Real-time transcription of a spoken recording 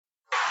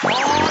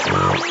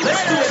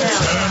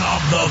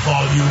the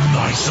volume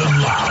nice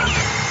and loud,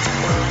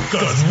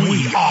 cause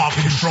we are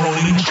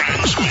controlling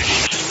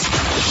transmission.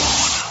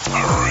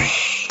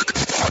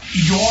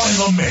 You're in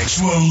the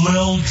mix with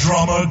Lil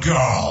Drummer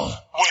Girl,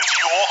 with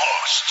your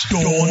host,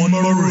 Dawn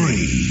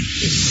Marie.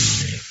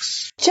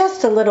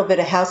 Just a little bit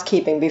of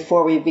housekeeping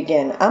before we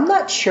begin. I'm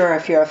not sure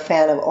if you're a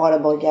fan of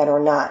Audible yet or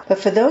not, but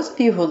for those of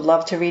you who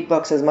love to read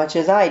books as much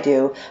as I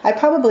do, I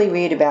probably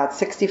read about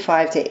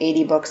 65 to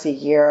 80 books a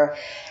year,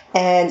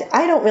 and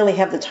I don't really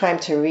have the time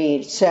to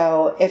read.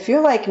 So if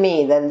you're like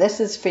me, then this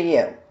is for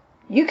you.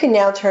 You can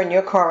now turn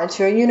your car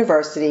into a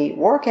university,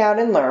 work out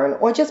and learn,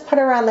 or just put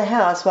around the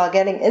house while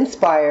getting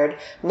inspired,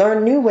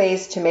 learn new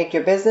ways to make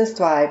your business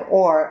thrive,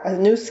 or a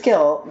new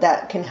skill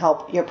that can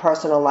help your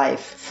personal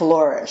life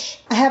flourish.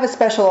 I have a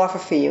special offer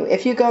for you.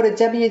 If you go to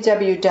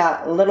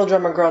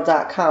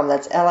www.littledrummergirl.com,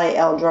 that's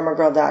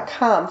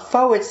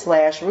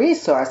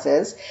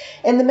LILDrummergirl.com/resources,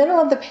 in the middle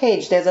of the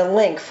page there's a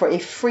link for a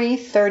free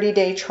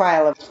 30-day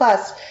trial of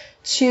plus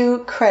 2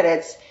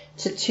 credits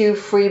to 2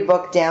 free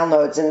book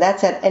downloads, and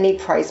that's at any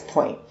price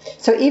point.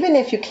 So even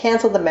if you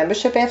cancel the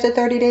membership after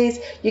 30 days,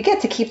 you get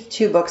to keep the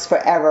 2 books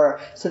forever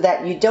so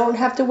that you don't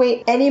have to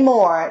wait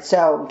anymore.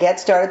 So get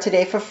started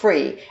today for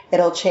free.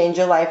 It'll change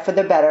your life for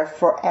the better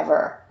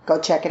forever. Go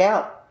check it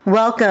out.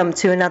 Welcome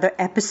to another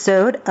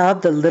episode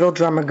of The Little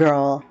Drummer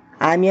Girl.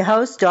 I'm your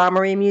host, Dawn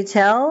Marie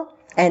Mutel.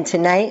 And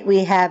tonight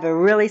we have a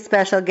really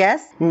special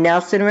guest,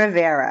 Nelson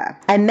Rivera.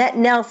 I met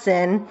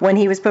Nelson when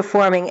he was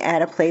performing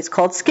at a place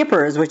called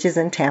Skipper's, which is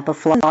in Tampa,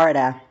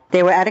 Florida.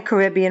 They were at a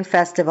Caribbean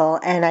festival,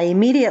 and I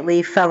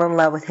immediately fell in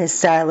love with his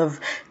style of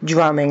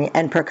drumming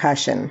and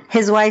percussion.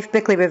 His wife,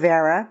 Bickley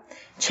Rivera,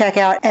 check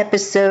out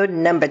episode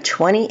number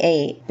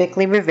 28,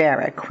 Bickley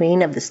Rivera,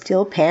 Queen of the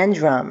Steel Pan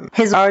Drum.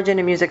 His origin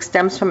in music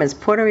stems from his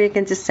Puerto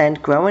Rican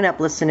descent, growing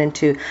up listening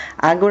to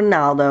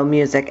Aguinaldo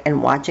music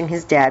and watching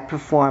his dad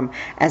perform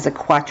as a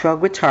cuatro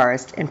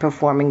guitarist in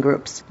performing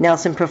groups.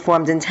 Nelson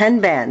performed in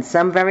 10 bands,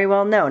 some very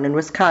well known in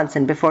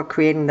Wisconsin, before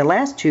creating the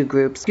last 2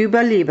 groups,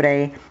 Cuba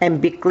Libre and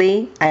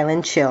Bickley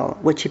Island Chill,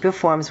 which he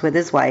performs with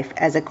his wife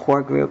as a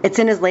core group. It's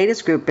in his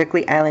latest group,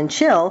 Bickley Island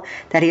Chill,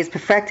 that he has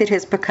perfected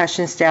his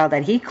percussion style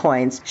that he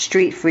coins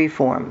street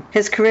freeform.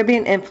 His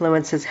Caribbean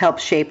influences helped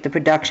shape the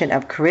production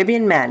of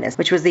Caribean Madness,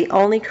 which was the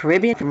only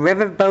Caribean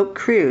Riverboat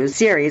Cruise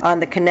series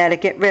on the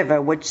Connecticut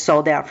River, which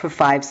sold out for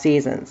 5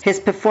 seasons. His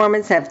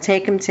performances have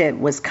taken him to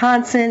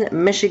Wisconsin,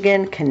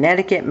 Michigan,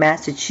 Connecticut,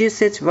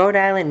 Massachusetts, Rhode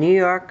Island, New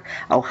York,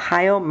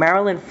 Ohio,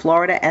 Maryland,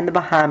 Florida, and the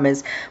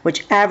Bahamas,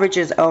 which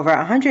averages over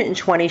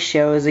 120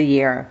 shows a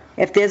year.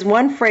 If there's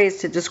one phrase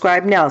to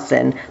describe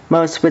Nelson,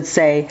 most would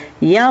say,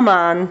 "Yeah,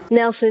 man."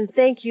 Nelson,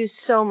 thank you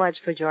so much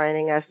for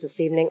joining us this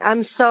evening.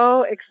 I'm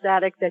so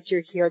ecstatic that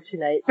you're here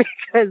tonight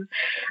because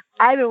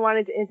I've been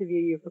wanting to interview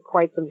you for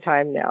quite some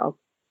time now.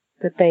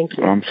 But thank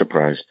you. I'm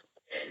surprised.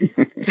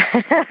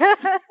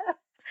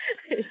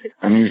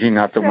 I'm usually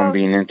not the one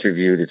being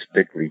interviewed. It's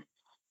Bickley.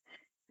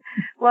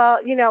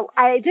 Well, you know,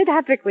 I did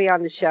have Bickley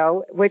on the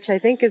show, which I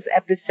think is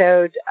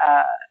episode,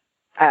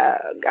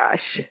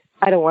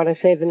 I don't want to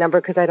say the number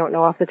because I don't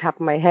know off the top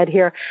of my head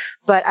here,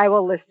 but I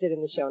will list it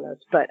in the show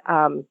notes. But,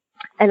 I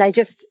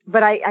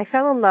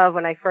fell in love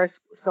when I first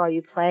saw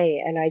you play,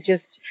 and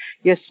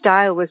your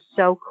style was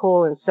so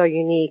cool and so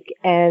unique.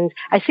 And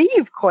I see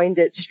you've coined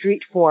it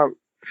street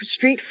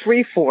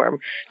freeform.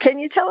 Can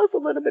you tell us a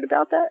little bit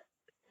about that?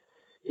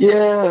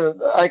 Yeah,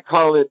 I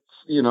call it,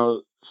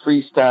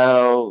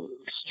 freestyle,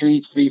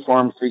 street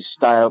freeform,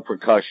 freestyle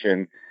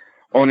percussion.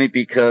 Only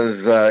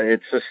because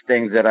it's just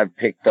things that I've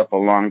picked up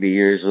along the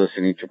years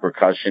listening to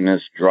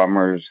percussionists,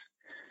 drummers,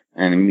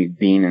 and me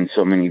being in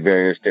so many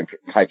various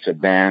different types of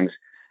bands.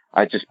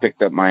 I just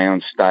picked up my own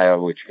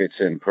style, which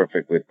fits in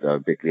perfect with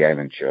Bickley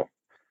Island Chill.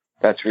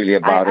 That's really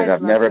about it.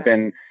 I've never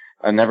been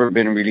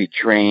really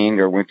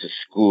trained or went to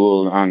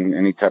school on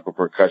any type of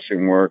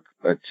percussion work.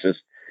 But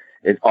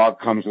it all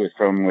comes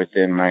from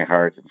within my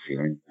heart and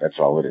feeling. That's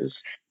all it is.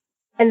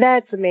 And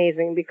that's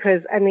amazing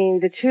because, I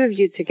mean, the two of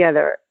you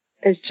together,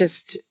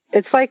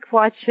 it's like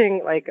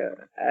watching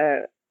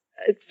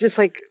it's just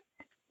like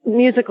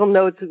musical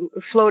notes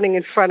floating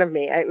in front of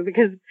me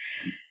because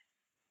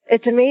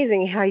it's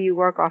amazing how you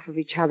work off of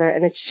each other,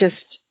 and it's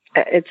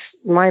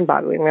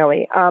mind-boggling,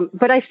 really.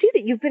 But I see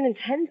that you've been in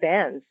 10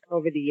 bands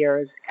over the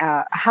years.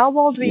 How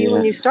old were you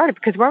when you started?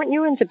 Because weren't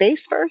you into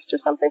bass first or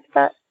something like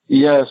that?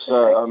 Yes,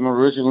 I'm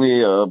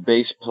originally a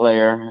bass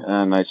player,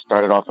 and I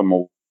started off in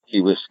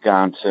Milwaukee,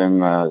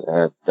 Wisconsin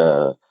at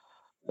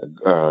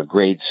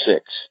grade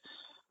 6.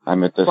 I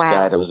met this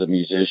guy that was a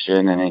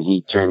musician, and then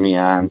he turned me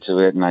on to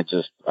it, and I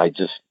just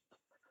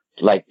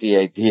liked the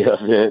idea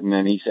of it. And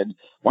then he said,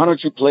 "Why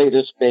don't you play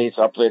this bass?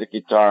 I'll play the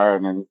guitar."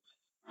 And then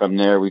from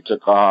there we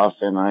took off,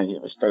 and I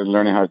started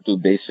learning how to do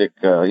basic,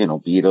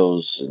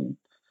 Beatles and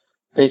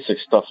basic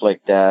stuff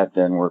like that.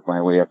 Then worked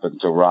my way up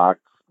into rock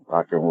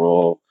and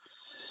roll.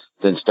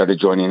 Then started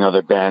joining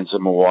other bands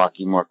in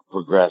Milwaukee, more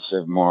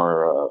progressive,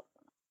 more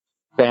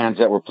bands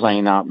that were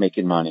playing out,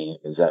 making money,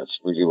 because that's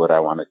really what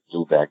I wanted to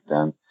do back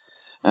then.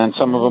 And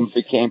some of them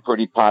became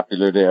pretty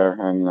popular there.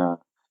 And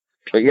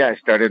But yeah, I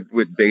started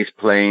with bass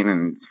playing,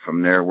 and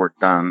from there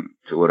worked on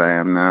to what I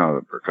am now,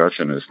 a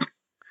percussionist.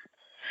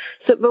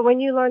 So, but when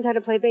you learned how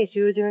to play bass,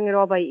 you were doing it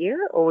all by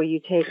ear, or were you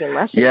taking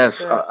lessons? Yes.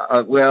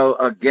 Well,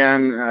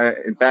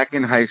 again, back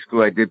in high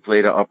school, I did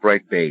play the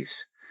upright bass.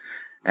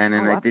 And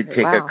then I did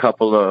take a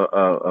couple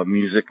of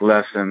music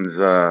lessons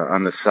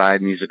on the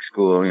side, music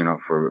school,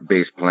 for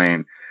bass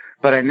playing.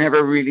 But I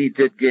never really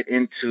did get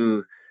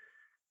into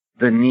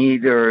the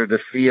need or the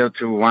feel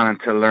to wanting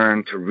to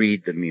learn to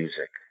read the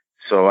music.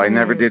 So I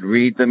never did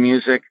read the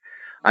music.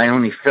 I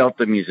only felt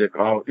the music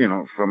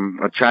from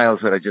a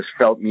childhood. I just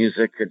felt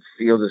music, could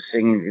feel the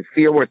singing, could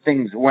feel where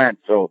things went.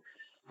 So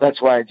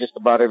that's why just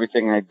about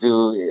everything I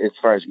do, as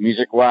far as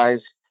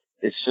music-wise,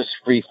 it's just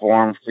free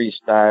form,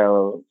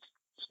 freestyle,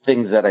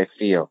 things that I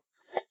feel.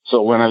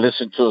 So when I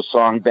listened to a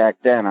song back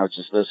then, I would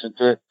just listen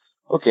to it.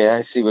 Okay,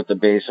 I see what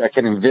I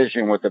can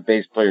envision what the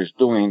bass player's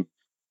doing.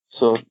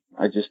 So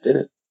I just did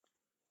it.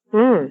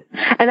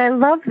 And I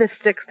love the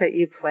sticks that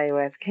you play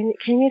with. Can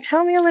you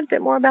tell me a little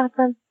bit more about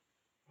them?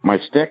 My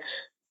sticks?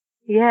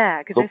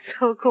 Yeah, because they're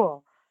so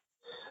cool.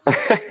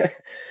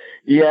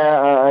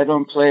 Yeah, I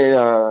don't play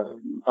a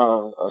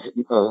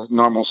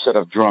normal set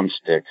of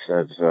drumsticks,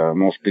 as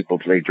most people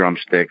play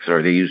drumsticks,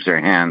 or they use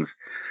their hands.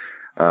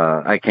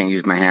 I can't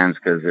use my hands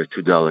because they're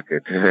too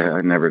delicate.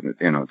 I never,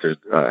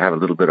 I have a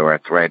little bit of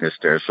arthritis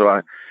there.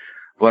 So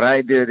what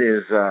I did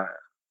is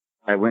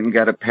I went and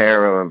got a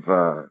pair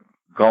of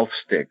golf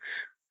sticks,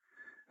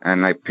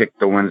 and I picked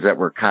the ones that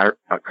were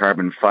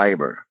carbon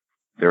fiber,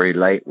 very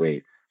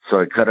lightweight. So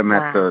I cut them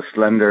at the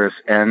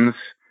slenderest ends,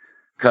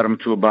 cut them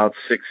to about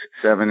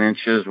 6-7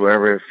 inches,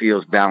 wherever it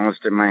feels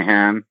balanced in my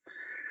hand.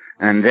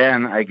 And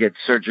then I get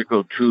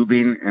surgical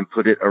tubing and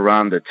put it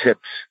around the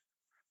tips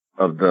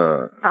of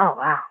the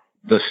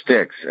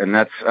sticks. And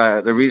that's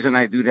the reason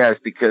I do that is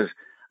because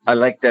I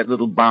like that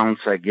little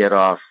bounce I get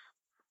off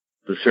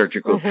the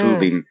surgical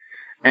tubing.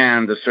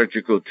 And the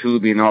surgical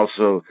tubing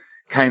also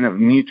kind of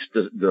mutes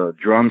the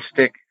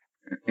drumstick.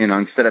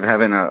 Instead of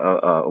having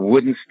a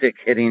wooden stick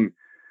hitting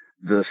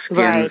the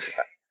skins,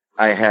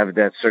 I have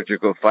that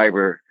surgical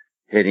fiber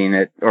hitting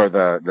it, or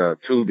the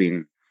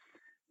tubing,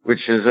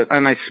 which is a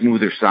nice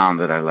smoother sound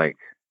that I like.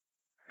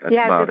 That's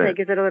I was going to say,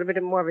 gives it a little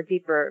bit more of a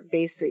deeper,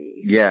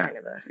 bassy kind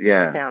of a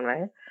sound,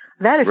 right?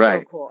 That is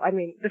so cool. I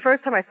mean, the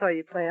first time I saw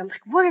you play, I'm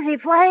like, what is he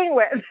playing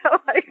with?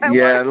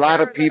 A lot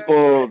of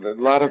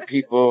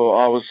people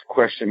always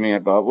question me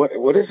about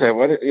what is that?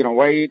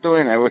 Why are you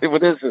doing that?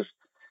 What is this?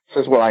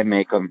 Says, well, I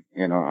make them.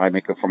 I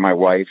make them for my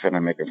wife and I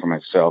make them for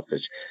myself.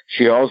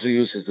 She also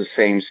uses the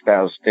same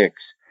style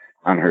sticks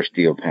on her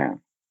steel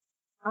pan.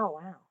 Oh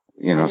wow.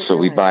 So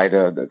we buy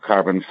the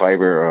carbon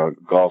fiber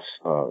golf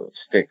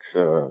sticks,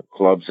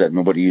 clubs that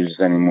nobody uses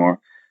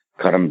anymore,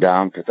 cut them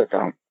down, put that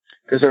down,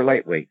 because they're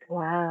lightweight.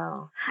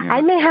 Wow.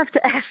 I may have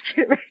to ask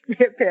you to make me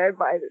a pair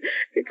by it,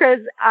 because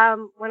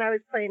when I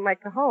was playing my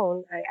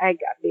cajon, I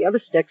got the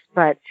other sticks,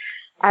 but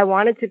I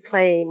wanted to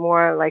play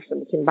more like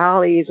some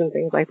timbales and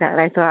things like that. And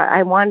I thought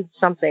I wanted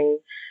something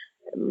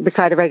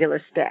beside a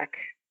regular stick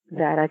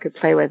that I could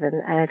play with,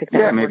 and I think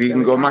that maybe you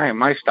can go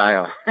my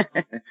style.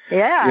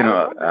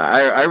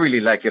 I really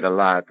like it a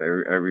lot. I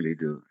really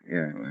do.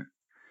 Yeah.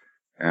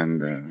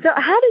 And so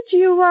how did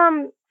you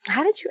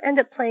end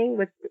up playing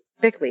with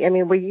Bickley? I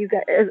mean, were you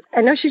guys? I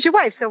know she's your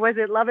wife, so was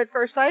it love at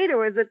first sight, or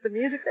was it the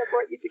music that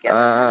brought you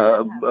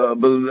together?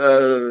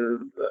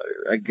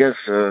 I guess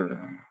a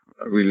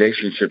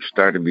relationship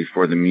started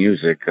before the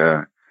music.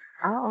 I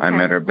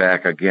met her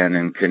back again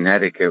in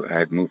Connecticut. I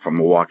had moved from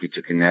Milwaukee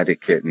to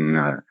Connecticut in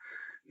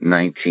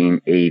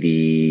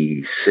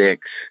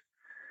 1986.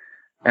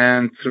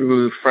 And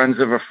through friends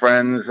of a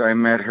friends, I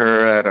met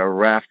her at a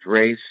raft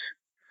race.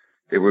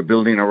 They were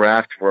building a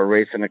raft for a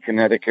race in the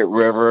Connecticut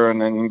River,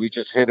 and then we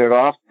just hit it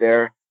off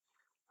there.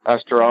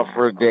 Asked her out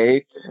for a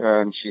date,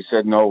 and she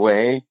said, no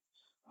way.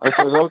 I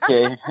said,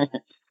 okay,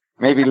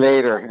 maybe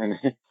later. And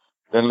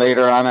then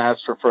later on, I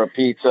asked her for a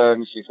pizza,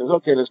 and she says,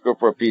 okay, let's go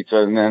for a pizza.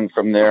 And then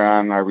from there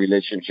on, our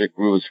relationship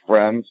grew as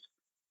friends.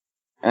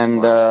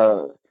 And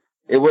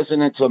it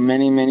wasn't until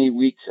many, many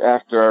weeks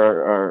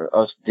after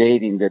us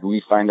dating that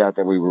we find out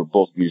that we were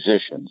both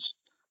musicians.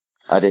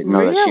 I didn't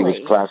know that she was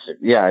classic.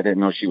 Yeah, I didn't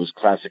know she was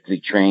classically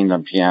trained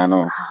on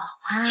piano. Oh,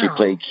 wow. She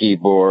played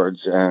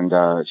keyboards, and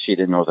she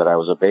didn't know that I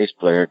was a bass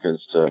player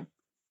because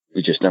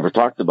we just never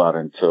talked about it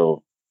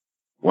until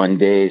one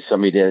day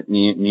somebody that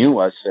knew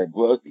us said,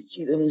 well,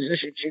 she's a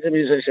musician. She's a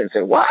musician. I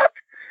said, what?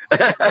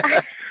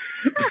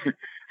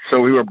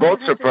 So we were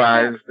both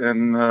surprised,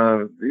 and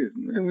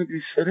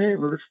we said, hey,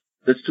 well,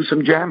 let's do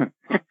some jamming.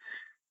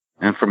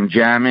 And from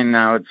jamming,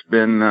 now it's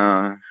been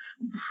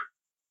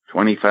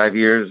 25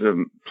 years of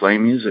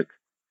playing music.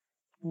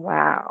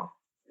 Wow.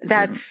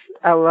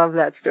 I love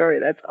that story.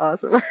 That's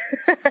awesome.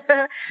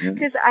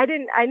 Because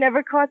I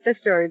never caught the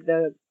story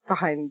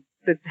behind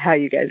how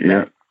you guys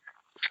met.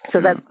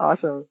 So that's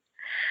awesome.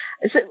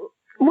 So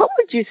what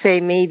would you say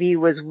maybe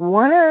was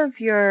one of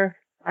your,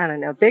 I don't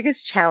know,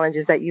 biggest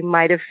challenges that you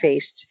might have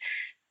faced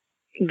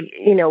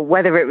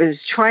whether it was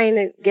trying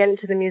to get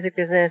into the music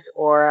business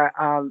or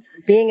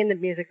being in the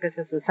music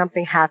business with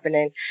something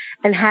happening,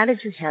 and how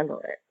did you handle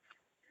it?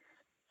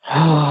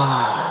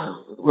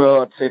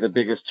 Well, I'd say the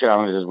biggest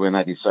challenge is when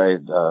I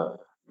decided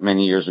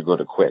many years ago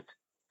to quit.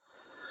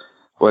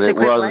 What it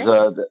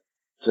was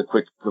to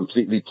quit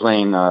completely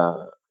playing.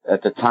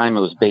 At the time,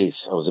 it was bass.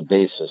 I was a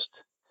bassist.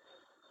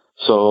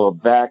 So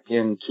back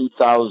in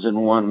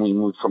 2001, we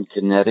moved from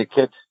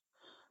Connecticut,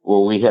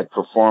 where we had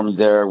performed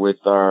there with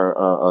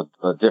our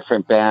a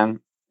different band.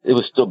 It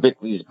was still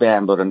Bickley's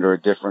band, but under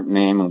a different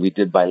name, and we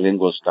did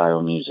bilingual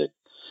style music.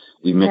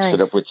 We mixed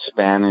it up with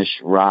Spanish,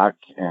 rock,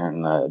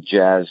 and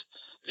jazz,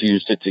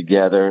 fused it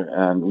together,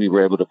 and we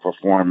were able to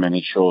perform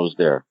many shows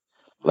there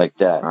like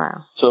that.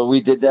 Wow. So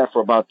we did that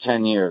for about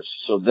 10 years.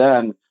 So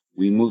then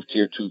we moved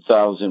here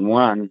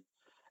 2001,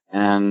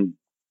 and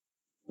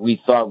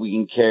we thought we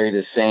can carry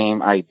the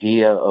same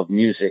idea of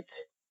music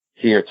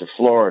here to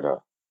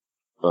Florida.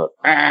 But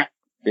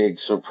big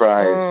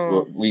surprise.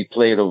 What we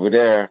played over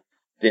there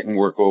didn't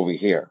work over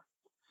here.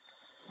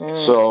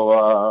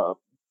 So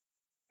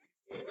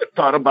I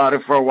thought about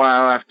it for a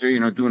while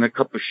after, doing a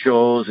couple of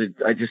shows.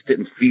 I just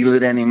didn't feel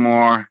it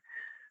anymore.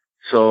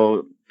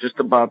 So just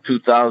about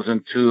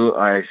 2002,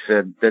 I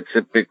said, that's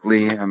it,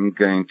 Bickley. I'm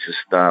going to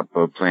stop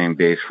playing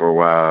bass for a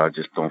while. I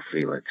just don't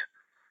feel it.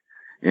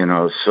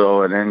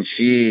 So, and then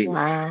she,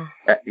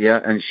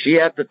 and she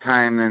at the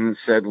time then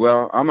said,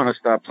 well, I'm going to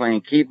stop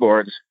playing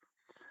keyboards.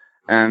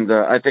 And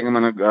I think I'm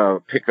going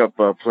to pick up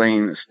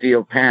playing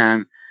steel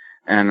pan.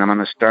 And I'm going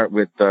to start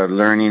with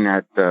learning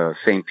at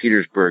St.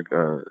 Petersburg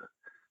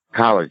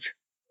College.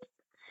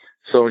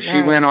 So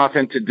she went off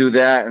in to do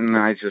that, and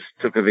I just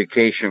took a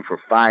vacation for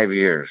 5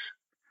 years.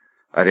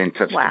 I didn't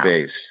touch the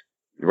bass.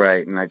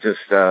 Right. And I just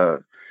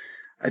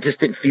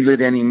didn't feel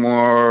it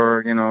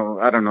anymore.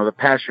 I don't know. The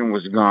passion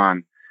was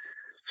gone.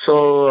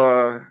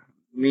 So,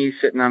 me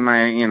sitting on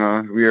my,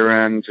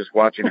 rear end, just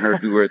watching her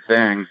do her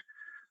thing.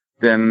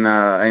 Then,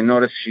 I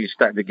noticed she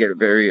started to get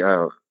very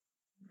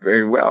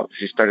well.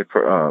 She started,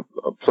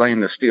 playing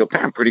the steel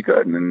pan pretty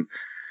good. And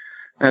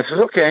I said,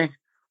 okay,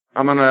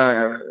 I'm going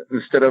to,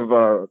 instead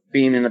of,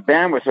 being in a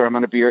band with her, I'm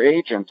going to be her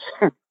agent.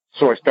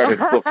 So I started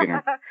booking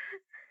her.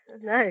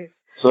 Nice.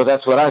 So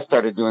that's what I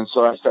started doing.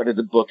 So I started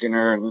booking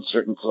her in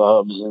certain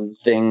clubs and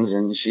things,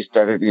 and she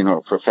started,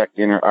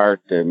 perfecting her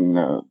art and,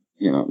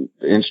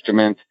 the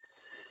instrument.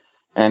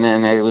 And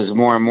then it was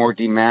more and more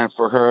demand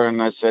for her.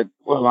 And I said,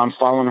 well, I'm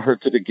following her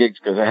to the gigs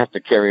because I have to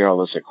carry all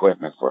this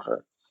equipment for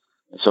her.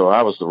 So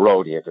I was the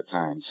roadie at the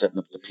time, setting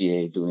up the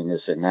PA, doing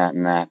this and that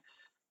and that.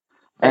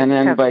 And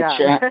then by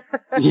chance,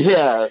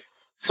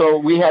 so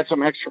we had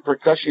some extra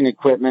percussion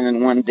equipment.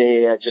 And one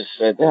day I just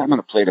said, I'm going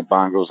to play the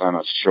bongos on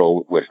a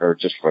show with her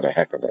just for the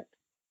heck of it.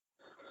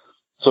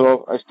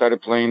 So I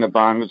started playing the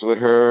bongos with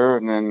her,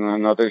 and then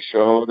another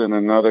show, then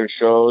another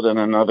show, then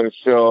another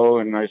show,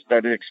 and I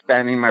started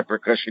expanding my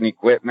percussion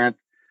equipment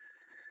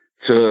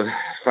to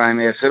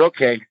finally I said,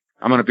 okay,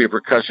 I'm going to be a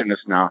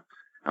percussionist now.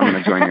 I'm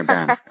going to join your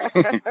band.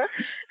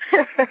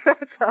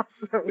 That's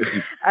awesome.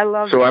 I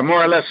love it. So I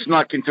more or less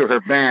snuck into her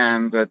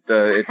band, but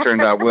it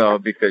turned out well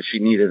because she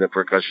needed a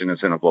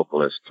percussionist and a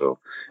vocalist. So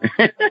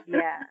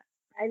yeah,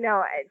 I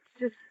know. It's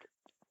just,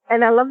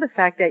 and I love the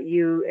fact that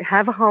you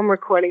have a home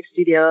recording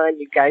studio and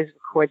you guys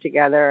record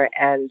together.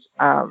 And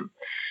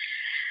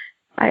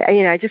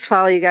I just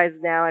follow you guys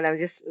now, and I'm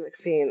just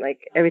seeing like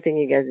everything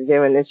you guys are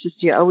doing. It's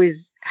just you always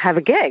have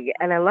a gig,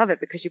 and I love it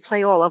because you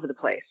play all over the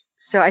place.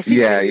 So I think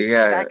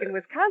you're back in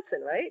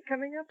Wisconsin, right?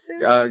 Coming up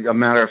soon? A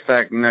matter of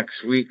fact,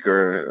 next week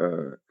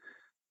or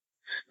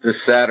this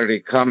Saturday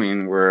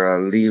coming,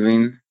 we're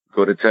leaving,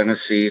 go to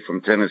Tennessee,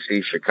 from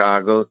Tennessee,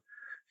 Chicago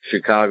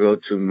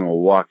to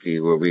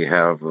Milwaukee, where we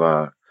have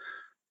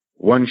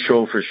one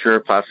show for sure,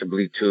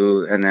 possibly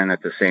two, and then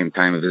at the same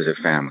time visit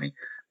family.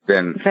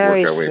 Then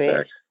work our way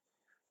back.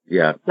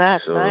 Yeah.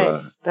 That's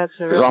nice. That's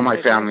a because all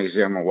my family's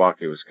there in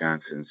Milwaukee,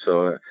 Wisconsin.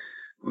 So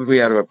we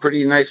had a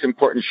pretty nice,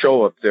 important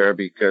show up there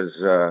because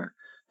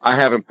I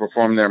haven't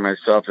performed there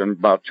myself in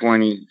about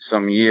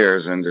 20-some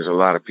years, and there's a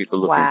lot of people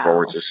looking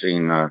forward to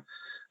seeing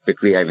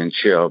Bickley Island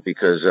Chill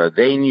because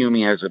they knew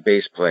me as a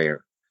bass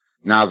player.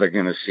 Now they're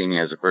going to see me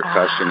as a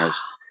percussionist.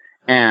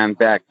 And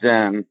back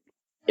then,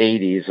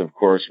 80s, of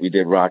course, we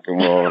did rock and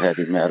roll,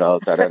 heavy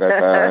metal, so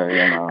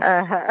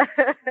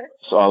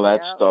all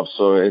that stuff.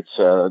 So it's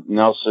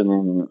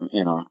Nelson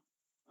and,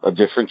 a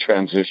different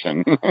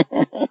transition.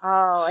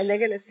 Oh, and they're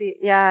going to see,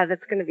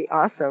 that's going to be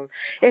awesome.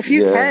 If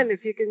you can,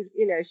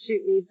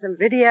 shoot me some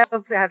video,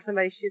 have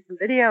somebody shoot some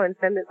video and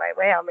send it my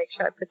way, I'll make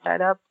sure I put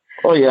that up.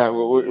 Oh, yeah,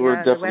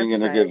 we're definitely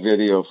going to get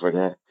video for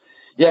that.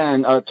 Yeah,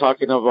 and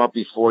talking about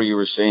before you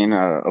were saying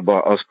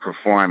about us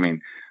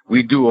performing,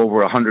 we do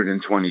over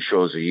 120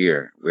 shows a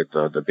year with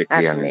the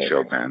Bickley Island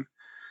Chill band.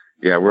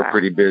 Yeah, we're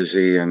pretty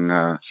busy,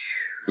 and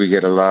we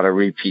get a lot of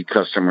repeat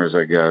customers,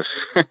 I guess,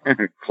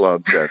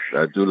 clubs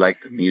that do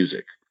like the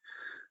music.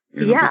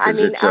 It's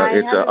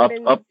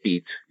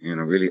upbeat,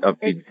 really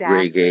upbeat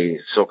reggae,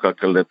 Soca,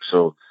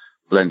 calypso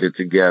blended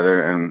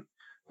together, and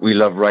we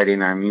love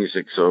writing our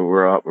music, so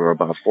we're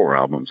about 4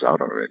 albums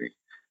out already.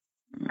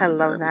 I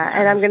love that.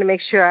 And I'm going to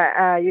make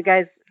sure you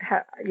guys,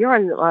 you're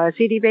on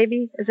CD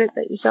Baby, is it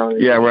that you're selling?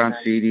 Yeah, we're on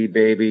CD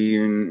Baby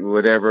and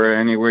whatever,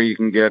 anywhere you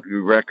can get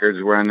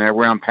records, we're on there.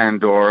 We're on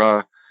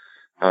Pandora.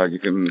 You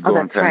can go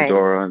on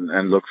Pandora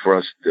and look for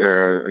us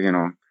there, you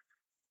know.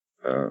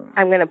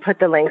 I'm going to put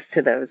the links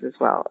to those as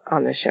well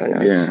on the show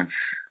notes. Yeah.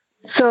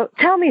 So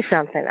tell me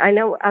something. I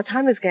know our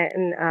time is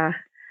getting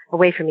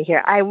away from me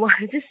here. I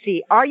wanted to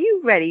see, are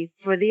you ready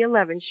for the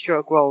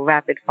 11-stroke roll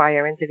rapid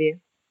fire interview?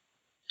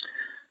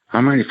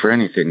 I'm ready for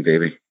anything,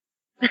 baby.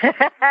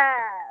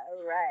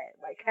 Right,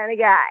 my kind of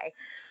guy.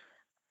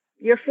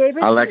 Your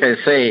favorite like I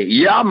say,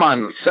 yeah,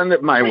 man, send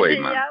it my way,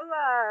 man. Yeah,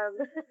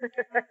 man.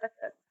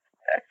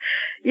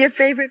 Your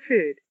favorite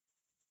food?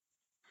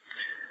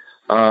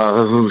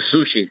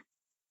 Sushi.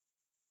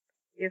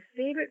 Your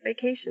favorite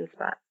vacation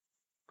spot?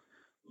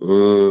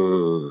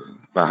 Ooh,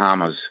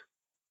 Bahamas.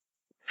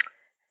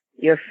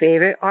 Your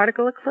favorite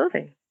article of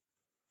clothing?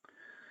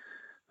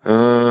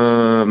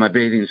 My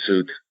bathing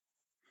suit.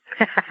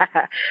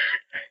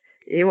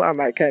 You are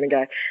my kind of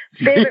guy.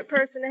 Favorite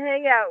person to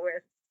hang out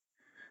with?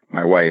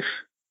 My wife.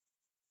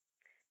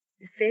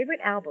 Your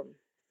favorite album?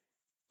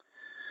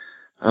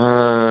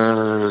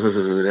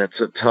 That's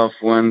a tough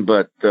one,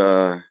 but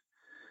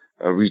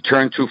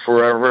Return to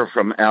Forever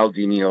from Al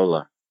Di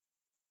Meola.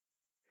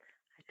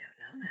 I don't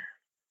know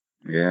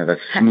that. Yeah,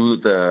 that's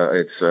smooth.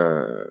 It's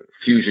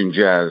fusion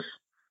jazz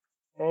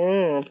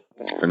from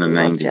the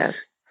 90s. Jazz.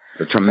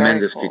 A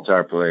tremendous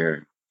guitar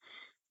player.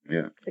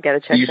 Yeah. I gotta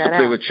check that out. He used to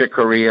play with Chick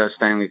Corea,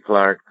 Stanley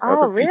Clarke.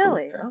 Oh,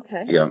 really?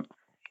 Okay. Yeah.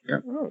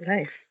 Oh,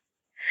 nice.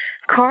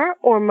 Car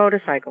or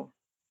motorcycle?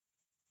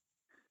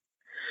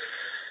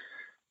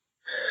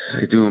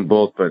 I do them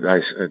both, but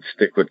I'd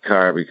stick with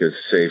car because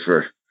it's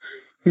safer.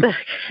 I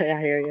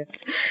hear you.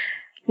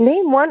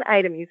 Name one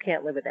item you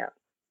can't live without.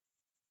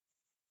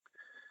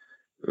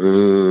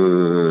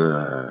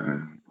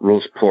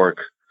 Roast pork.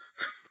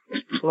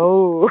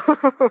 Oh,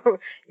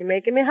 you're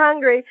making me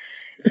hungry.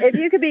 If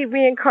you could be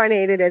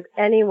reincarnated as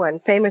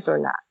anyone, famous or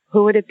not,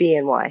 who would it be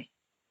and why?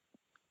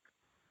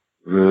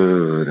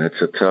 Ooh,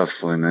 that's a tough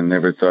one. I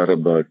never thought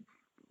about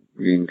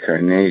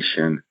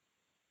reincarnation.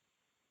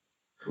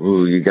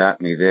 Ooh, you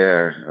got me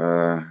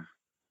there.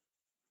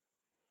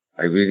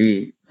 I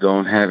really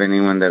don't have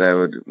anyone that I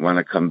would want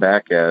to come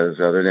back as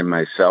other than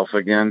myself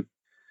again.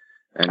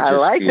 And I just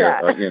like be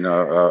that.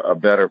 a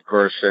better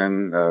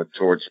person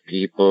towards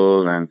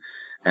people and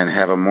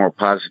have a more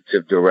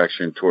positive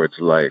direction towards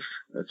life.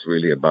 That's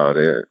really about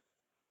it.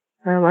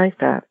 I like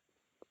that.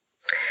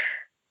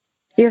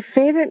 Your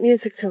favorite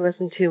music to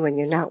listen to when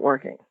you're not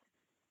working?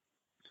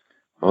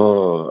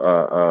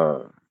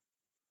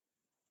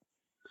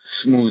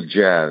 Smooth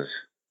jazz.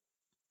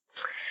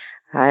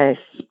 Nice.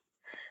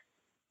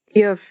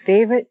 Your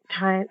favorite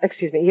pastime?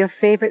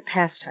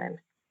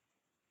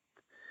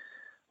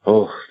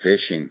 Oh,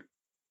 fishing.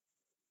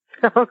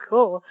 Oh,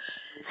 cool.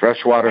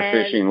 Freshwater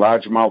fishing,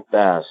 largemouth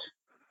bass.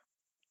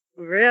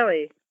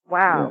 Really?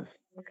 Wow. Yes.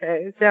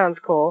 Okay, it sounds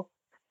cool.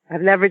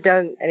 I've never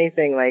done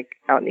anything like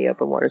out in the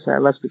open water, so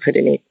that must be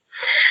pretty neat.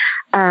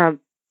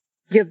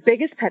 Your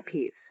biggest pet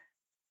peeve?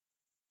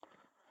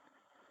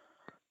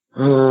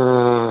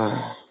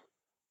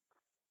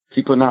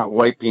 People not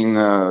wiping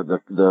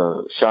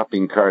the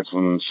shopping carts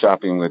when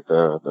shopping with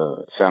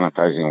the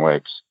sanitizing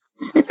wipes.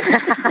 I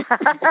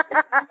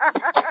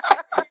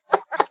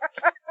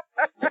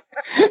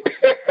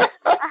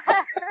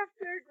have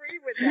to agree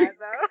with that,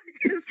 though,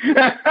 because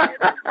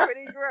it's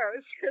pretty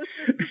gross.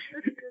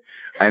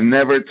 I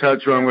never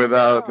touch one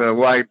without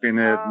wiping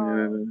it.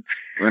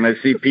 When I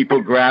see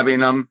people grabbing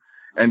them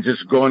and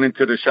just going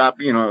into the shop,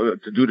 to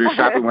do their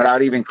shopping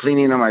without even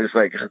cleaning them, I just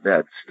like,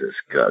 that's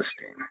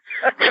disgusting.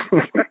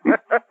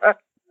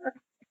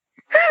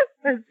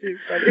 That's too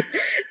funny.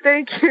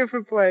 Thank you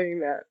for playing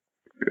that.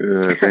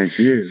 Thank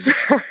you.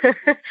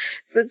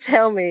 So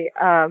tell me,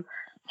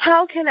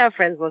 how can our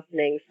friends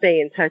listening stay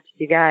in touch with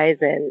you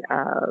guys and,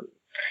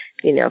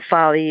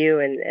 follow you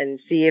and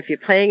see if you're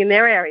playing in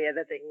their area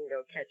that they can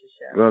go catch a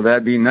show? Well,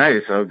 that'd be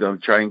nice. I'll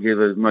try and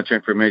give as much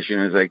information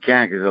as I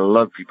can because I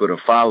love people to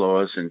follow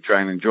us and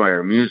try and enjoy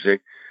our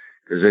music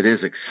because it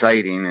is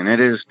exciting and it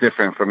is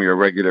different from your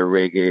regular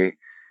reggae,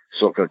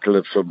 soca,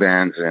 calypso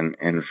bands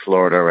in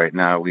Florida right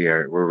now.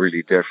 We're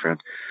really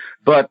different.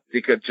 But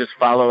you could just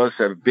follow us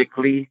at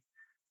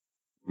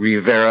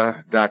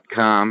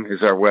BickleyRivera.com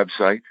is our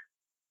website.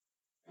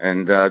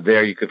 And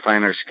there you could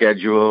find our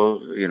schedule,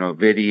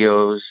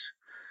 videos.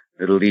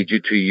 It'll lead you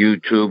to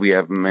YouTube. We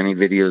have many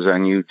videos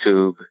on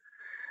YouTube.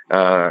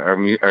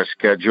 Our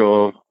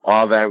schedule,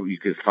 all that you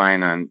could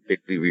find on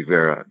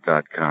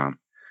BickleyRivera.com.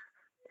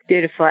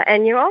 Beautiful.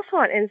 And you're also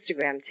on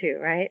Instagram too,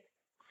 right?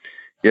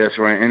 Yes,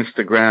 we're on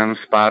Instagram,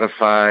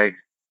 Spotify,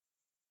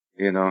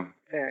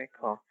 Very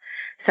cool.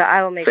 So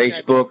I will make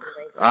Facebook,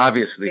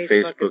 obviously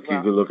Facebook. Well.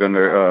 You can look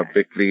under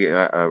Bickley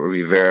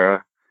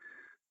Rivera.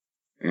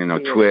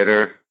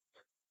 Twitter.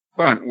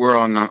 But we're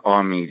on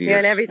all media. Yeah,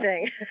 and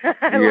everything.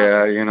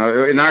 Yeah, you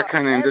know, in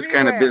this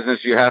kind of business,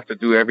 you have to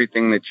do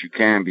everything that you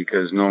can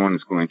because no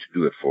one's going to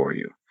do it for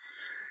you.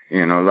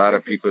 You know, a lot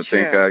of people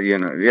think, you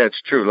know, yeah,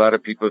 it's true. A lot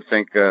of people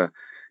think,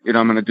 you know,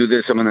 I'm going to do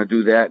this, I'm going to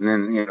do that, and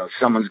then, you know,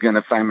 someone's going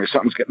to find me,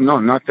 no,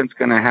 nothing's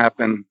going to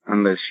happen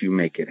unless you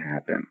make it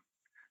happen.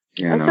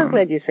 I'm so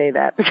glad you say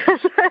that because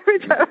every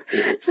time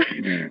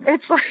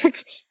it's like,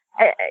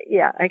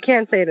 I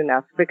can't say it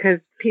enough because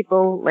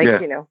people,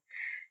 like, you know,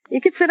 you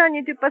could sit on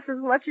your bus as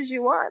much as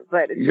you want,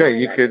 but it's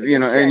you could, you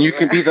know, and you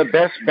can be the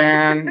best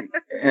band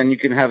and you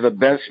can have the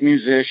best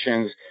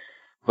musicians,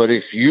 but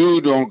if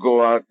you don't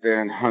go out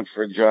there and hunt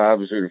for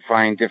jobs or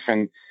find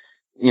different,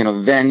 you know,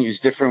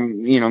 venues,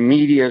 different, you know,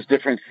 medias,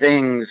 different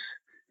things,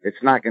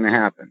 it's not going to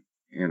happen.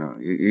 You know,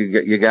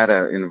 you got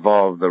to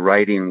involve the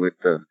writing with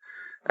the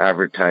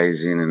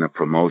advertising and the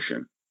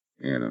promotion,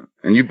 you know,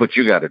 but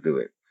you got to do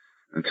it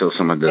until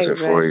someone does it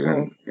for you.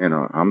 And, you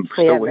know, I'm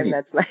still waiting.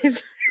 That's nice.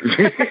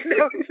 I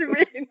know what you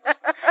mean.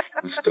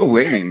 I'm still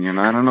waiting, you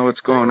know. I don't know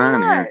what's going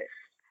on here.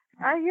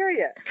 I hear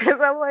you. Because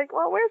I'm like,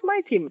 well, where's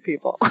my team of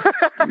people?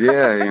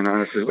 Yeah, you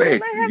know. I said,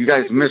 wait, you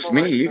guys missed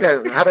me. You guys,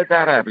 how did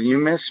that happen? You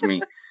missed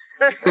me.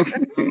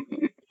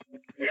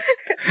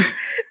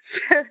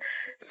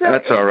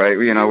 That's all right.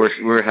 You know,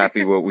 we're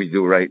happy what we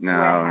do right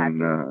now, and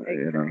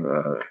you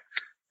know,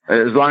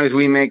 as long as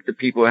we make the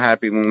people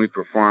happy when we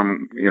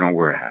perform, you know,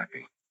 we're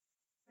happy.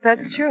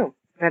 That's true.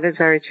 That is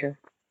very true.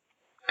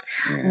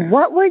 Yeah.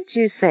 What would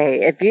you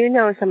say if you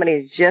know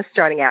somebody who's just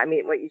starting out? I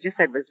mean, what you just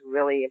said was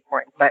really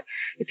important, but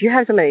if you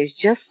have somebody who's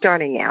just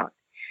starting out,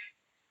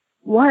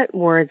 what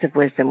words of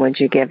wisdom would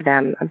you give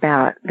them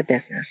about the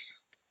business?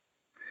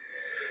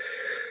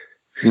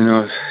 You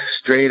know,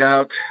 straight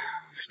out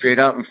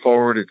and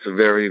forward, it's a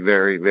very,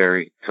 very,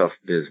 very tough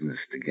business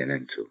to get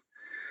into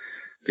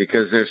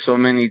because there's so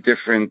many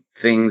different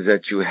things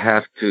that you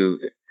have to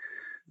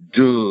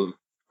do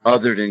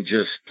other than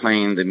just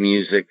playing the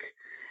music,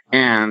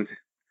 and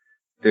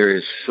there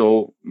is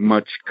so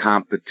much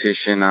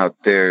competition out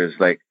there. It's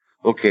like,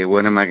 okay,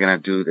 what am I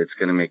going to do that's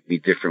going to make me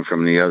different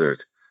from the others?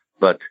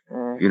 But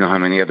you know how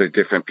many other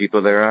different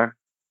people there are?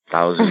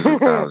 Thousands and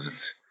thousands.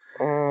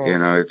 You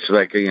know, it's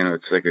like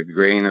a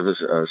grain of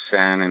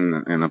sand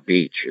in a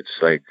beach. It's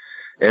like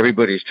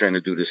everybody's trying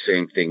to do the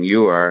same thing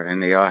you are,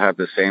 and they all have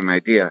the same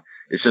idea.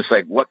 It's just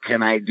like, what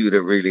can I do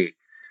to really,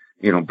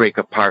 you know, break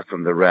apart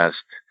from the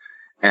rest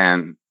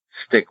and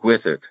stick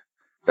with it?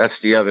 That's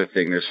the other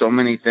thing. There's so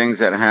many things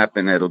that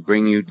happen that'll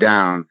bring you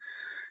down,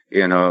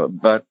 you know,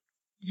 but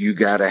you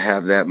got to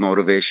have that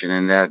motivation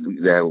and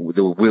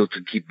the will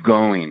to keep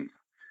going,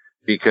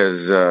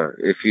 because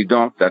if you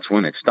don't, that's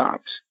when it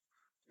stops.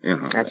 You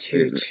know, that's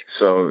huge.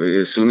 So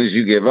as soon as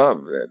you give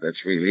up,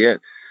 that's really it.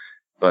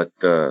 But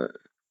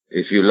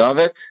if you love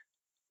it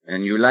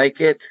and you like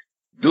it,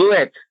 do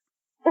it.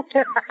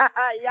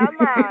 Yeah,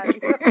 man.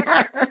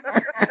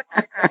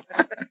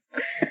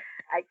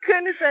 I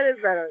couldn't have said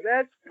it better.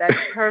 That's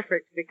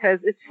perfect because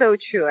it's so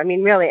true. I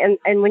mean, really,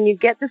 and when you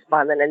get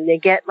despondent and you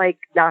get like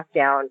knocked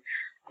down,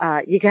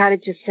 you got to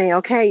just say,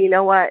 okay, you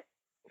know what?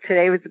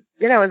 Today was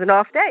an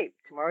off day.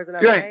 Tomorrow's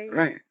another day.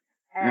 Right.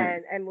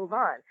 And move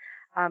on.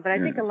 But I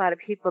think a lot of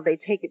people, they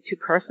take it too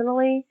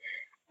personally,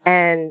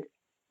 and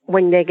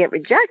when they get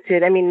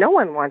rejected, I mean, no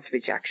one wants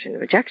rejection.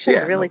 Rejection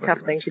is a really tough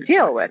thing to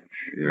deal with.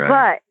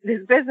 Right. But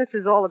this business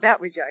is all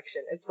about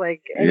rejection. It's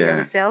like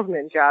a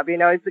salesman job, you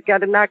know, it's got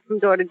to knock from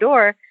door to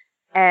door.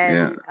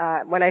 And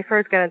when I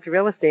first got into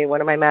real estate,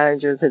 one of my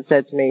managers had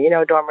said to me, you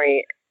know,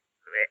 Dormery,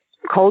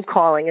 cold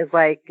calling is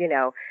like, you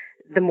know,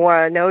 the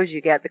more no's you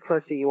get, the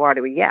closer you are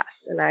to a yes.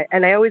 And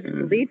I always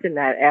believed in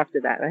that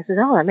after that. And I said,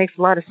 oh, that makes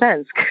a lot of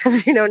sense.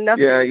 Because, you know,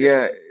 nothing.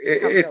 Yeah.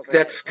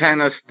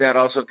 That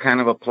also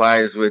kind of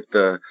applies with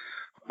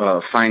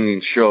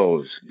finding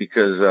shows,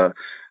 because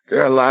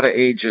there are a lot of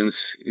agents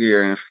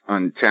here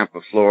on Tampa,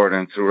 Florida,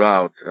 and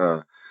throughout.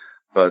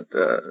 But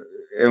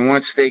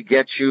once they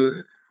get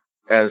you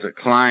as a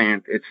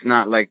client, it's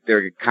not like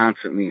they're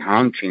constantly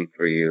hunting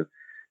for you.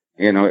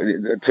 You know,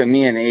 to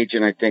me, an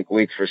agent, I think,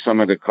 waits for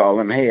someone to call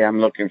him. Hey,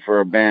 I'm looking for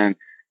a band.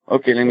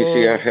 Okay, let me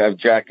see if I have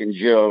Jack and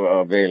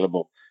Jill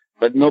available.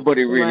 But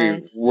nobody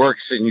really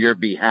works in your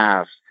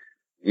behalf,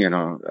 you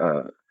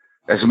know,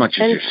 as much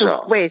as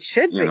yourself. It's the way it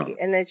should be,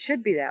 and it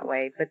should be that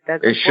way. But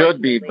that's it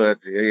should be, but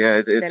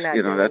it's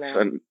you know,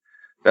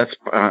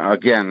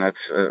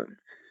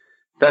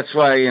 that's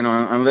why, you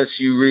know, unless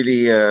you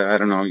really I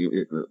don't know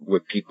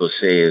what people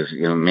say is,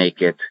 you know,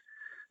 make it.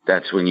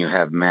 That's when you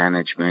have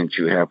management,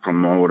 you have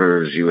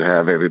promoters, you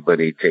have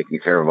everybody taking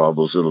care of all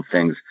those little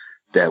things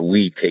that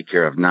we take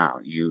care of now.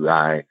 You,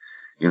 I,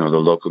 you know, the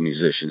local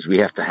musicians. We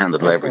have to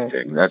handle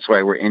everything. That's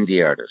why we're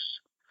indie artists.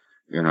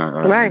 You know.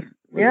 Right.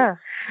 Yeah.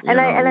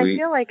 And I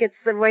feel like it's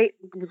the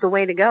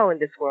way to go in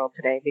this world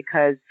today,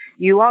 because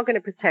you are going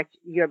to protect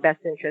your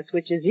best interest,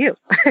 which is you.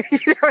 You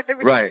know what I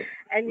mean? Right.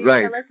 And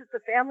unless it's a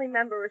family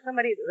member or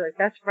somebody, a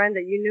best friend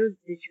that you knew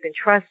that you can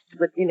trust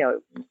with, you know,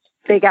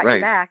 they got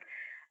your back.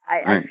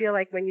 I feel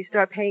like when you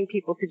start paying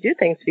people to do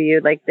things for you,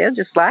 like they're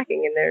just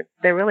slacking and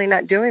they're really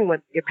not doing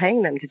what you're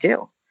paying them to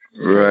do.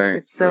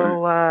 Right.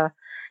 So,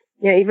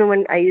 even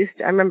when I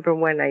remember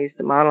when I used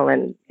to model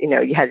and,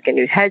 you had to get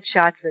new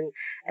headshots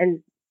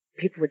and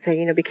people would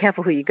say, be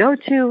careful who you go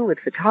to with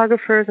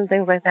photographers and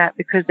things like that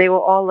because they were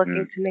all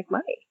looking to make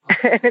money.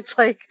 And it's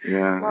like,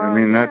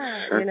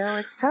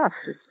 it's tough.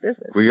 It's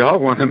business. We all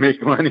want to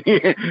make money.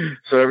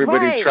 So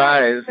everybody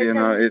tries,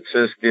 it's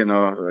just,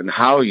 and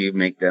how you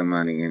make that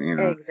money.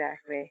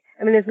 Exactly.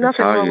 I mean, there's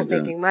nothing wrong with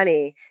making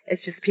money.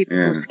 It's just people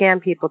who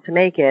scam people to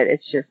make it.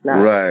 It's just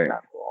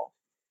not cool.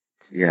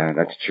 Yeah,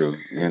 that's true.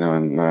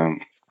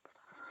 And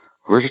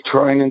we're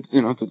trying to,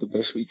 do the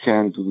best we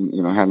can to,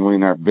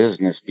 handling our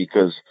business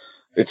because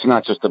it's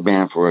not just a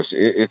band for us.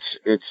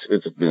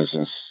 It's a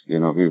business. We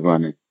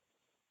run it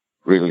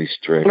really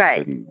strict.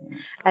 Right.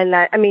 And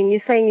that,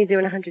 you're saying you're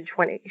doing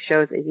 120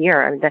 shows a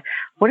year. I mean,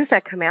 what does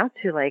that come out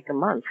to, like a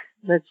month?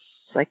 That's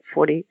like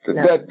 40.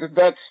 No.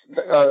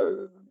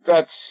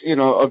 That's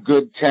a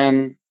good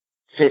 10,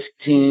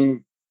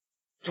 15,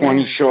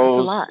 20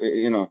 shows. That's a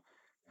lot.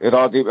 It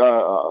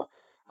all.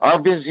 Our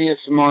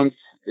busiest month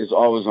is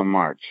always a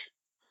March.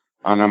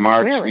 On a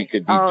March, we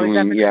could be doing is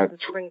that because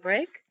of spring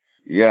break?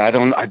 Yeah, I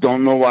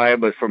don't know why,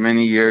 but for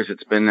many years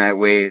it's been that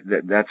way.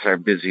 That's our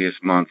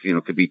busiest month.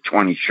 Could be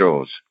 20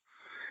 shows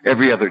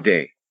every other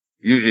day.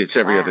 Usually it's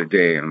every other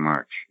day in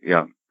March.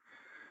 Yeah,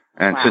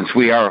 and since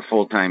we are a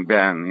full-time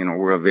band,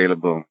 we're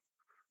available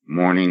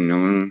morning,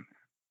 noon,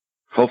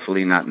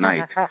 hopefully not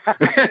night.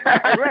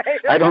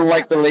 I don't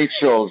like the late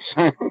shows.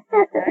 I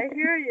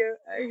hear you.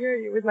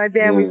 With my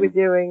band, we were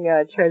doing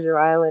Treasure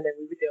Island, and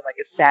we were doing like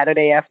a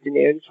Saturday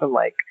afternoon from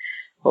like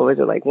 1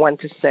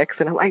 to 6,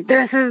 and I'm like,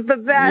 this is the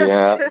best.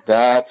 Yeah,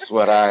 that's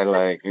what I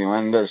like.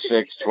 1 to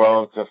 6,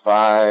 12 to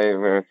 5,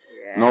 or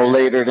no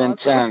later than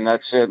 10.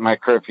 That's it, my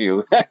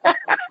curfew.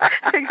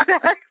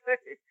 Exactly.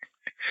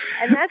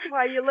 And that's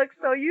why you look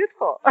so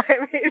youthful.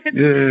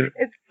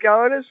 It's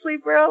going to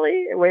sleep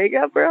early, wake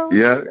up early.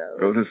 Yeah,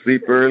 go to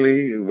sleep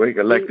early, wake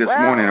up. Like this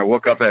morning, I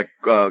woke up at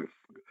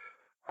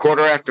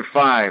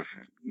 5:15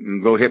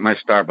 and go hit my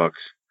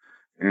Starbucks.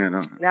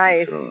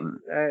 Nice. So,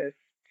 nice.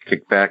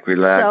 Kick back,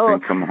 relax,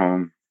 and come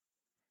home.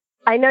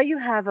 I know you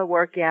have a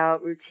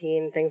workout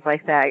routine, things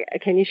like that.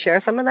 Can you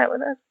share some of that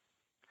with us?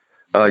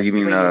 You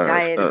mean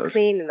diet and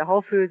clean and the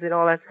whole foods and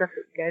all that stuff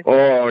that you guys do?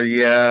 Oh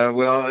yeah,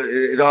 well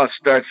it all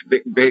starts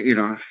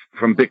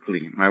from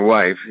Bickley, my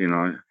wife.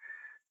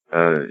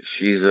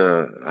 She's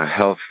a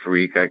health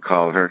freak, I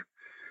call her.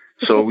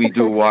 So we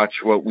do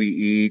watch what we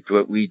eat,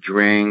 what we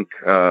drink.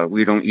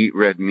 We don't eat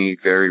red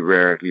meat, very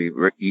rarely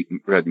eat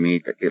red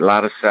meat. A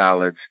lot of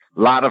salads,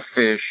 a lot of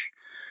fish.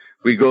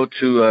 We go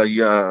to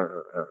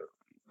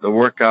the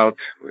workout.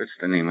 What's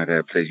the name of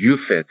that place?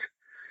 UFit.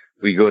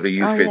 We go to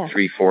UFit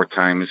 3-4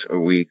 times a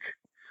week.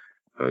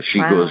 She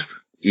goes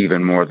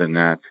even more than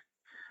that.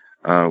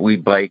 We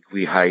bike,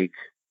 we hike,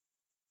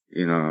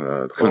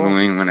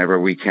 canoeing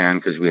whenever we can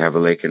because we have a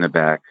lake in the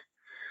back.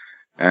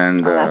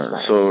 And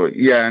nice.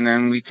 And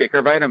then we take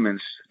our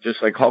vitamins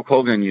just like Hulk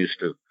Hogan used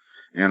to,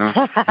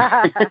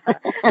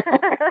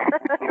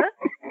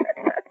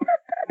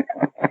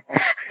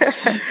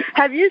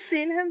 Have you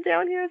seen him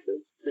down here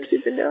since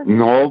you've been down here?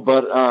 No,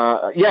 but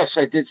yes,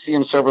 I did see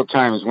him several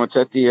times. Once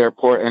at the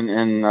airport,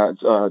 and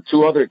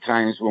 2 other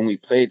times when we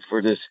played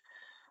for this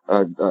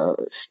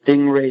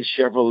Stingray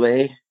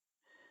Chevrolet.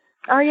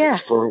 Oh yeah.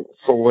 For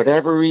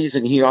whatever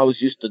reason, he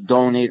always used to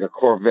donate a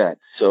Corvette,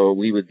 so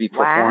we would be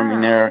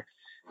performing there,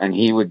 and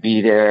he would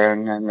be there,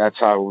 and that's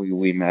how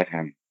we met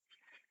him.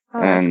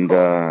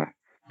 Cool.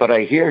 But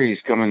I hear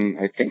he's coming.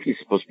 I think he's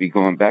supposed to be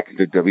going back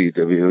into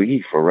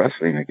WWE for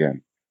wrestling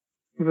again.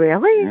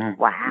 Really? Yeah.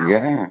 Wow.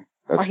 Yeah,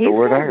 that's the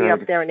word I heard. He's going to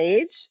be up there in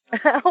age.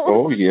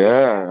 Oh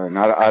yeah, and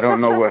I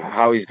don't know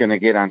how he's going to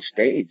get on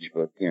stage,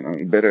 but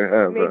he better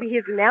have. Maybe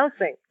he's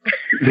announcing.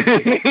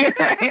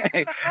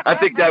 I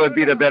think that would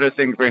be the better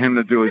thing for him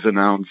to do is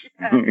announce.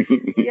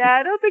 Yeah,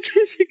 I don't think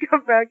he should go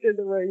back to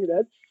the ring.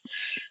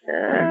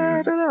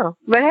 I don't know,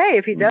 but hey,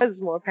 if he does,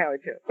 more power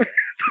to him.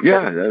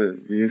 Yeah, that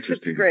would be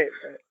interesting. Great.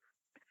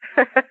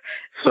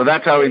 So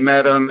that's how we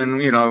met him,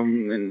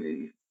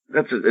 and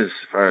that's as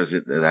far as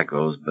that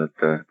goes. But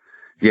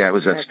it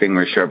was at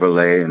Stinger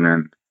Chevrolet,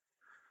 and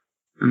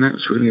that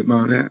was really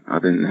about it.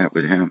 Other than that,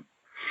 with him.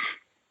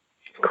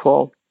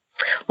 Cool.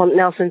 Well,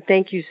 Nelson,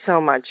 thank you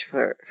so much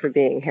for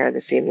being here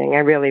this evening. I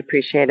really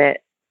appreciate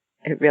it.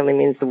 It really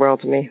means the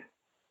world to me.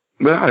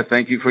 Well, I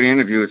thank you for the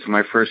interview. It's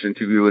my first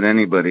interview with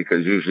anybody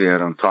because usually I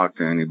don't talk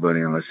to anybody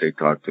unless they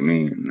talk to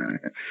me. And,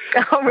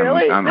 oh,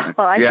 really? I'm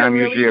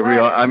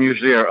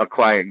usually a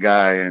quiet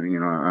guy, and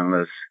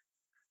unless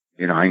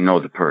I know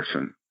the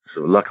person.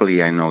 So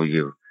luckily, I know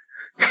you.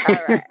 All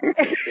right.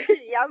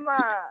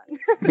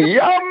 Yaman.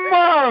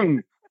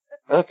 Yaman.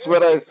 That's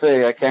what I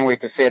say. I can't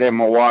wait to say that in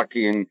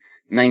Milwaukee in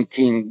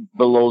 19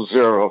 below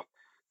zero.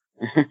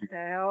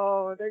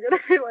 Oh, they're going to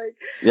be like...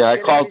 Yeah, I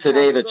called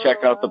today to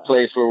check out the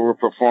place where we're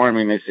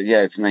performing. They said,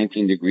 it's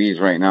 19 degrees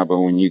right now, but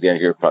when you get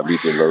here, probably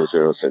below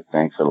zero. I said,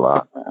 thanks a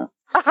lot, man.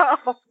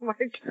 Oh my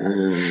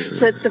God!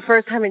 So it's the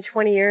first time in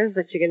 20 years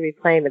that you're going to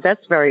be playing, but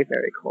that's very,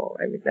 very cool.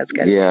 I mean, that's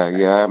good. Yeah.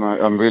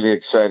 I'm really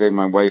excited.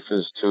 My wife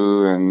is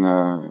too, and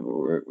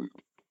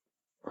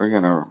we're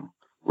gonna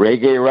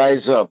reggae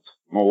rise up,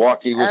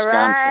 Milwaukee, Wisconsin.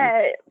 All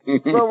right,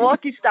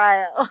 Milwaukee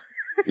style.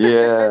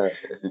 Yeah.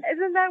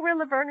 Isn't that where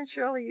Laverne and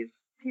Shirley's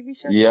TV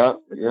show? Yeah.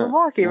 It's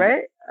Milwaukee,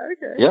 right?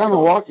 Okay. Yeah,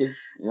 Milwaukee.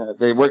 Yeah,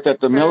 they worked at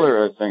the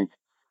Miller, I think.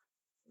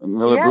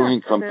 Miller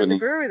Brewing Company. The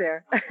brewery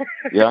there.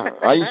 Yeah,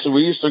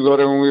 we used to go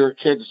there when we were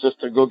kids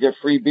just to go get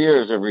free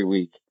beers every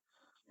week.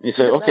 You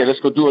say, okay, let's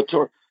go do a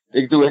tour.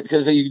 They do it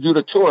because you do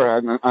the tour.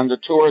 On the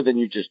tour, then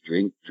you just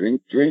drink. You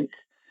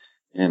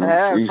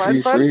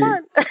know, free.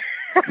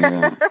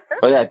 Yeah.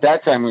 But at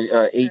that time,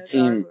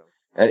 18,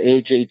 at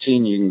age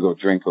 18, you can go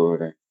drink over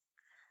there.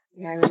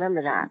 Yeah, I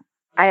remember that.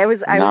 I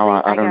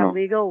got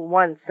legal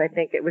once. I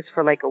think it was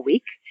for like a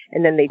week,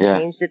 and then they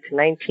changed it to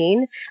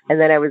 19, and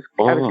then I was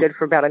good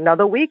for about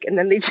another week, and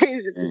then they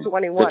changed it to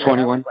 21. To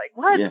 21. Like,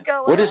 what's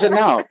going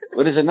on?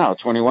 What is it now?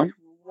 21.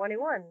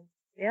 21.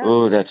 Yeah.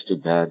 Oh, that's too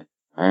bad.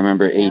 I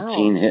remember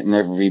 18 hitting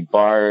every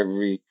bar,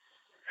 every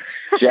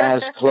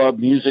jazz club,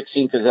 music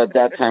scene, because at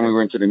that time we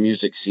were into the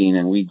music scene,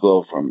 and we'd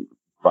go from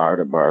bar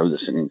to bar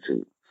listening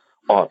to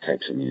all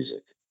types of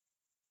music.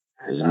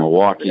 Because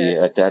Milwaukee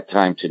at that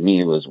time, to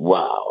me, was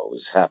wow, it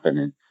was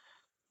happening.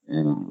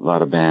 And a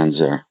lot of bands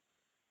there.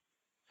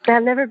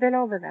 I've never been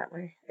over that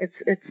way. It's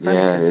fun.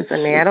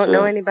 Yeah, I don't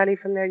know anybody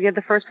from there. You're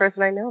the first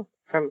person I know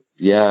from.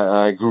 Yeah,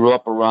 I grew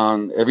up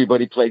around,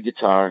 everybody played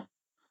guitar,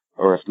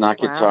 or if not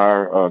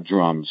guitar,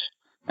 drums.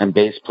 And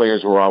bass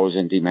players were always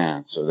in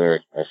demand, so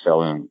there I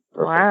fell in.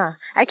 Perfect. Wow.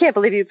 I can't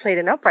believe you played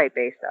an upright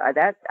bass, though. I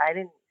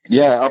didn't.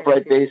 Yeah,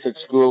 upright bass at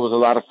school was a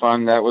lot of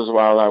fun. That was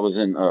while I was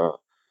in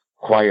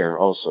choir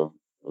also.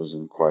 I was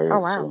in choir. Oh,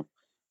 wow. So.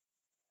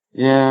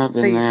 Yeah, I've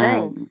been there.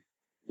 Sang.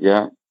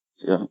 Yeah.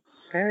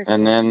 Very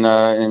and then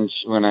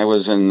when I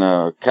was in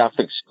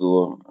Catholic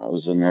school, I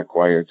was in their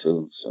choir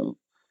too. So.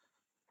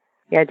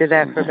 Yeah, I did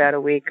that for about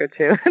a week or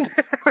two.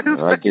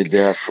 I did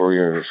that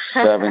for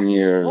 7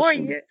 years. 4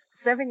 years.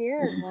 7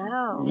 years.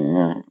 Wow.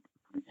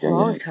 Yeah.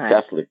 Long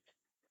time.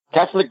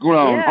 Catholic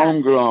grown,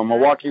 homegrown,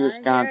 Milwaukee,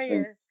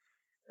 Wisconsin.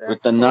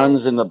 With the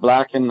nuns in the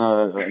black and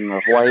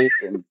the white.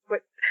 And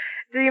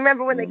do you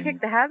remember when they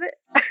kicked the habit?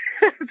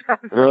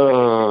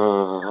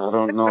 I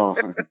don't know.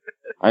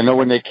 I know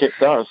when they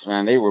kicked us,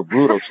 man, they were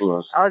brutal to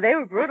us. Oh, they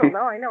were brutal.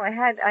 No, I know. I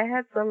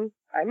had some.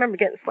 I remember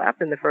getting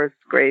slapped in the first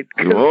grade.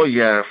 Oh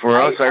yeah, for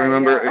us, I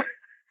remember.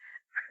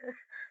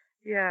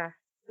 Yeah,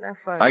 not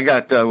fun. I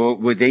got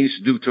what they used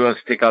to do to us: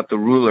 take out the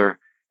ruler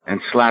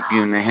and slap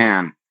you in the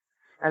hand.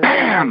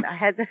 Bam! I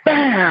had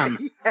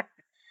Bam! Yeah.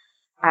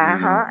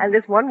 And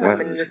this one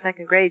woman in the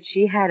second grade,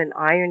 she had an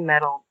iron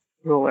metal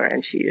ruler,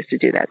 and she used to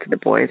do that to the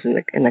boys in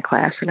the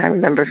class. And I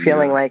remember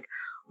feeling like,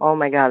 oh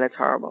my God, that's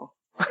horrible.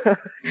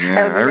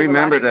 Yeah, I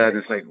remember that.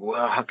 It's like,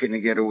 well, how can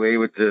they get away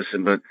with this?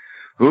 And then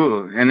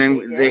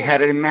they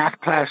had it in math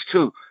class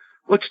too.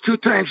 What's 2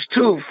 times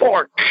 2?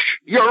 4.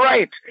 You're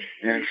right.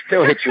 And it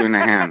still hit you in the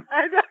hand.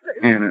 I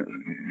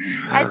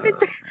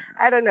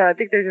don't know. I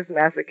think they're just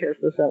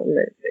masochists or something.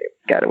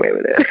 They got away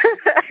with it.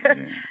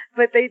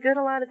 But they did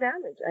a lot of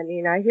damage. I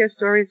mean, I hear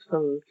stories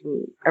from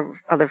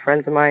other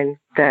friends of mine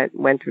that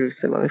went through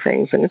similar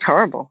things, and it's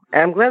horrible.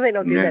 And I'm glad they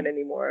don't do that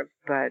anymore,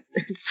 but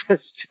it's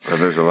just... Well,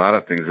 there's a lot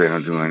of things they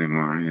don't do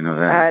anymore, you know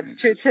that.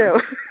 It's true, too.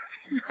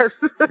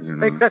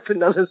 That's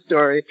another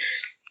story.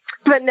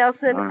 But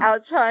Nelson, our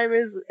time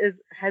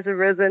has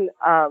arisen.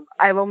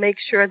 I will make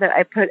sure that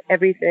I put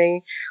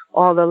everything,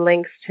 all the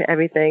links to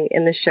everything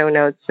in the show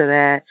notes so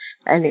that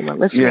anyone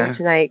listening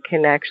tonight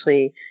can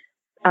actually,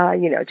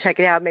 check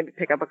it out, maybe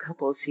pick up a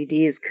couple of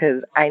CDs,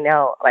 because I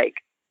know, like,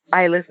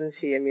 I listen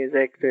to your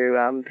music through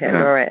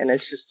Pandora, and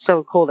it's just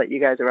so cool that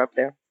you guys are up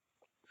there.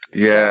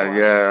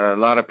 Yeah. A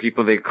lot of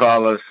people, they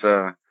call us,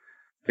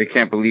 they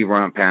can't believe we're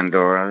on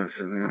Pandora.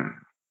 So,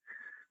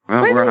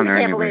 well, we're on there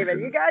anyway. I can't believe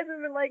it. You guys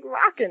have been like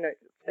rocking it.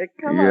 Like,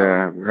 come on.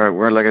 Yeah,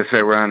 we're like I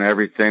said, we're on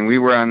everything. We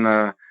were on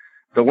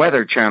the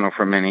Weather Channel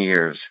for many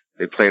years.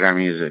 They played our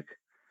music.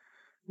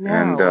 Way.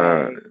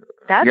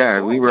 That's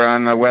cool. We were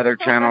on the Weather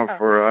Channel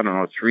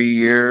for 3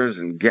 years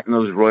and getting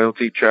those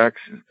royalty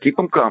checks. Keep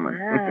them coming.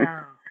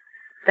 Wow,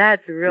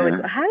 that's really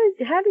cool.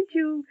 How did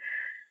you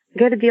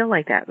get a deal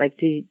like that? Like,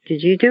 did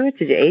you do it?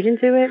 Did your agent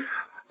do it?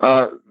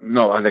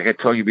 No, like I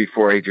told you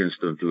before, agents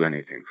don't do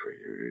anything for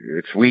you.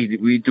 It's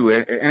we do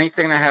it.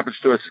 Anything that happens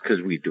to us is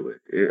because we do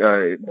it.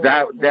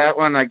 That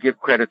one I give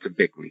credit to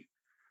Bickley.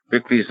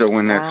 Bickley's the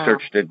one that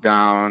searched it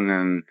down,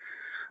 and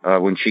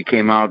when she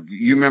came out,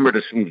 you remember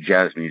the smooth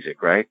jazz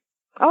music, right?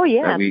 Oh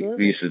yeah, we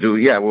used to do.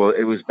 Yeah, well,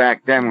 it was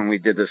back then when we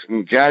did the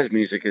smooth jazz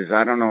music. Is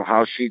I don't know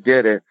how she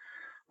did it,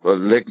 but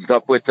linked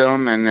up with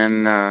them, and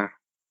then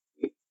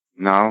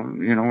now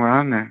we're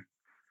on there.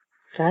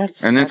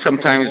 And then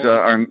sometimes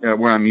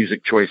we're on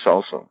Music Choice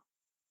also,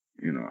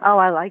 Oh,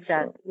 I like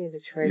that,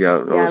 Music Choice.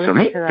 Yeah,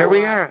 hey, there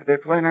we are. They're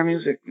playing our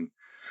music.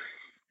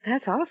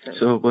 That's awesome.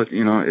 So, but,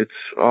 it's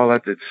all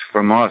that it's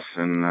from us,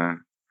 and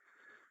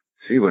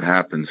see what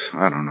happens.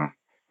 I don't know.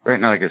 Right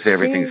now, like I say,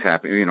 everything's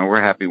happy. You know,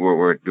 we're happy what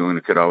we're doing.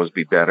 It could always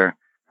be better.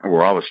 And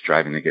we're always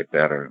striving to get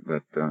better.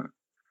 But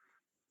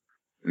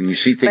when you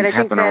see things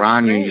happen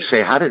around you, and you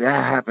say, how did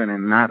that happen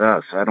and not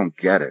us? I don't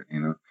get it, you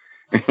know.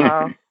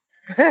 Oh.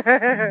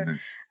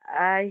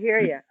 I hear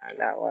you on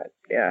that one.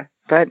 Yeah.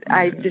 But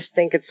I just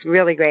think it's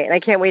really great. And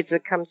I can't wait to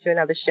come to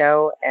another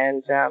show.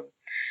 And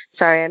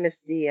sorry, I missed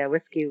the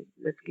Whiskey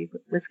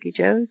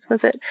Joe's,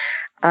 was it?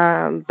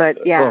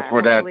 But yeah. Oh,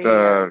 for that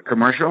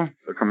commercial?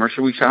 The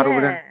commercial we shot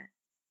over there?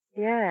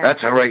 Yeah.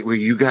 That's all right. Well,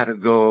 you got to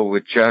go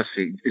with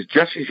Jesse.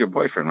 Jesse's your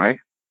boyfriend, right?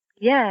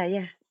 Yeah,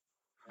 yeah.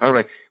 All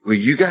right. Well,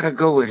 you got to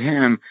go with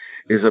him.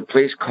 Is a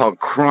place called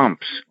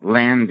Crump's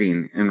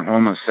Landing in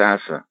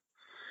Homosassa.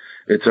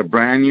 It's a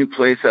brand new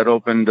place that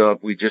opened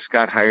up. We just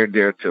got hired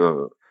there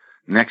till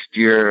next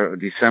year,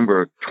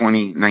 December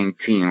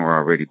 2019. We're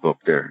already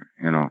booked there,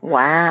 you know.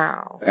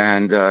 Wow.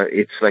 And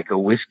it's like a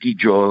Whiskey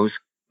Joe's,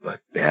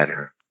 but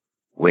better.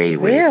 Way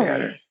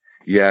better.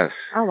 Yes.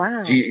 Oh,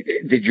 wow.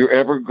 Did you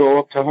ever go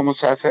up to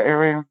Homosassa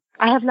area?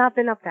 I have not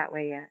been up that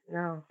way yet,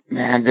 no.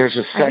 Man, there's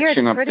a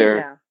section up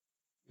there. Though.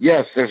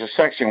 Yes, there's a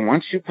section.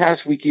 Once you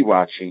pass Weeki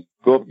Wachee,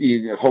 go up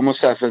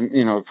Homosassa,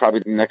 you know,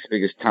 probably the next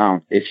biggest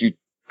town. If you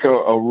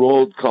go a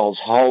road called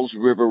Halls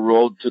River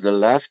Road to the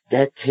left,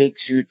 that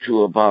takes you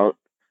to about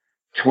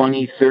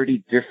 20,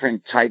 30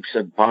 different types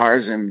of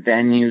bars and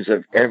venues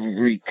of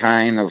every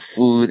kind of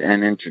food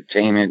and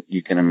entertainment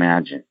you can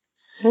imagine.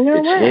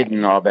 No way.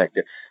 Hidden all back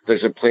there.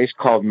 There's a place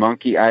called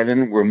Monkey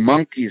Island where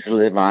monkeys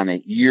live on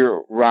it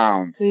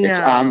year-round. No.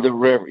 It's on the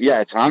river. Yeah,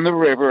 it's on the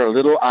river, a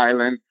little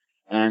island.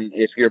 And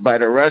if you're by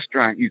the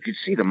restaurant, you can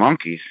see the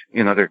monkeys.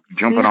 You know, they're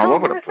jumping all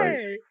over the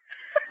place.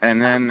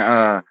 And then,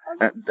 a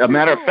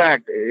matter of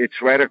fact,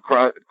 it's right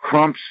across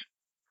Crump's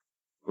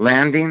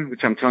Landing,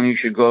 which I'm telling you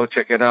should go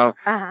check it out.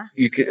 Uh-huh.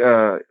 You could,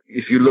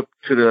 if you look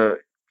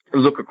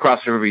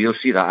across the river, you'll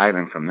see the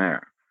island from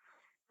there.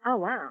 Oh,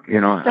 wow.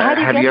 You know, so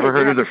have you ever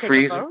heard of the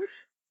freezer?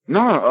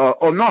 No,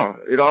 no,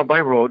 it all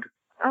by road.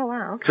 Oh,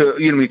 wow.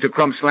 You mean to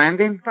Crump's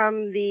Landing?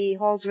 From the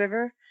Halls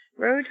River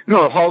Road?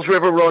 No, Halls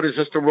River Road is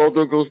just a road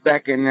that goes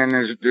back, and then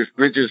there's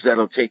bridges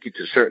that'll take you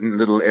to certain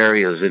little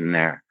areas in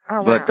there.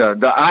 Oh, wow. But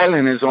the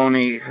island is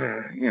only,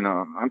 you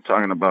know, I'm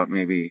talking about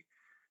maybe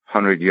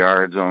 100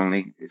 yards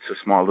only. It's a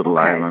small little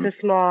island. It's a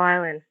small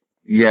island.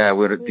 Yeah,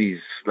 with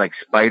these, like,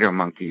 spider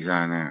monkeys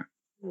on there.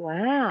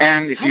 Wow.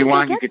 And if you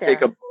want, you could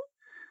take a...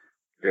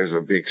 There's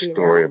a big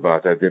story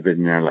about that. They've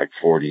been there like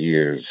 40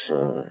 years.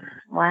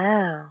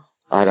 Wow.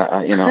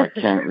 I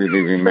can't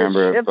really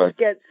remember it, but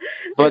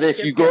if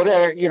you go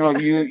there, you know,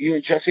 you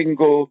and Jesse can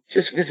go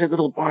just visit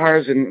little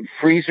bars and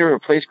Freezer, a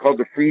place called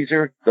the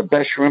Freezer, the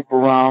best shrimp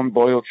around,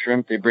 boiled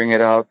shrimp. They bring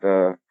it out,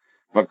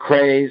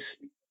 McCrae's.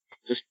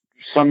 Just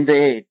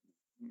someday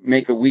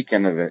make a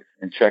weekend of it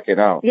and check it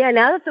out. Yeah,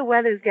 now that the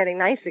weather's getting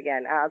nice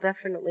again, I'll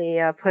definitely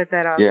put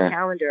that on the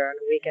calendar on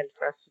the weekend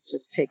for us to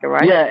just take a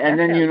ride. Yeah, and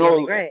then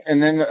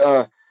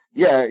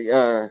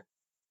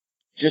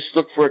just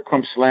look for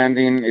Crump's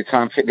Landing. It's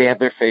on. They have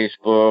their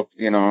Facebook.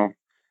 You know,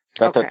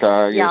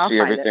 You'll see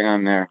everything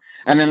on there.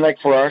 And then, like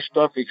for our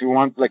stuff, if you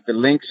want, like the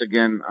links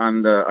again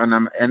on the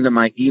end of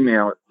my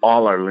email,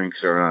 all our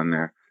links are on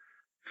there.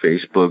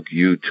 Facebook,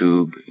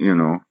 YouTube. You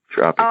know,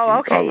 drop it. Oh,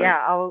 okay,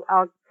 yeah. I'll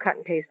cut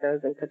and paste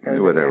those and put those.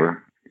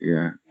 Whatever. In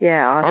there.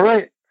 Yeah. Awesome. All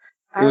right.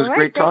 It was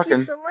great talking.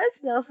 Thank you so much,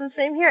 Nelson.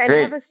 Same here. And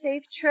have a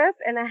safe trip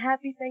and a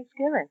happy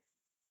Thanksgiving.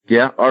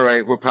 Yeah. All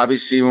right. We'll probably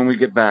see you when we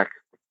get back.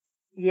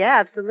 Yeah,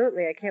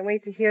 absolutely. I can't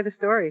wait to hear the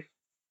stories.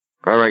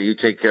 All right. You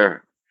take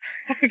care.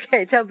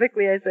 Okay. Tell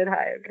Bickley I said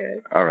hi,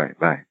 okay? All right.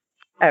 Bye.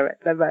 All right.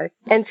 Bye-bye.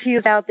 And to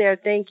you out there,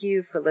 thank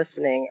you for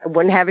listening. I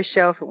wouldn't have a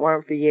show if it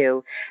weren't for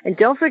you. And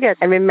don't forget,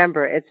 and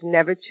remember, it's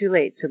never too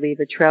late to leave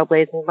a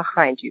trailblazing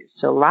behind you.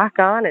 So lock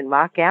on and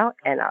lock out,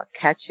 and I'll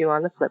catch you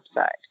on the flip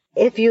side.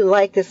 If you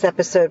like this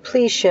episode,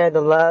 please share the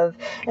love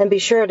and be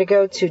sure to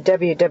go to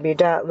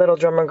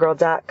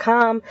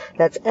www.littledrummergirl.com.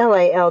 That's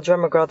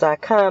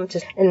LALdrummergirl.com.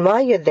 And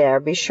while you're there,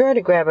 be sure to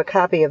grab a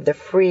copy of the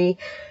free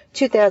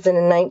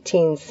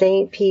 2019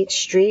 St. Pete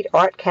Street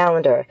Art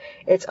Calendar.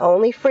 It's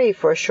only free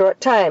for a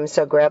short time,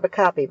 so grab a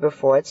copy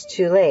before it's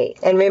too late.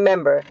 And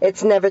remember,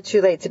 it's never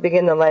too late to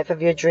begin the life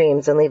of your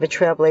dreams and leave a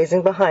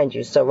trailblazing behind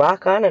you. So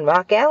rock on and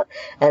rock out,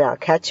 and I'll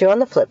catch you on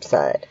the flip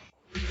side.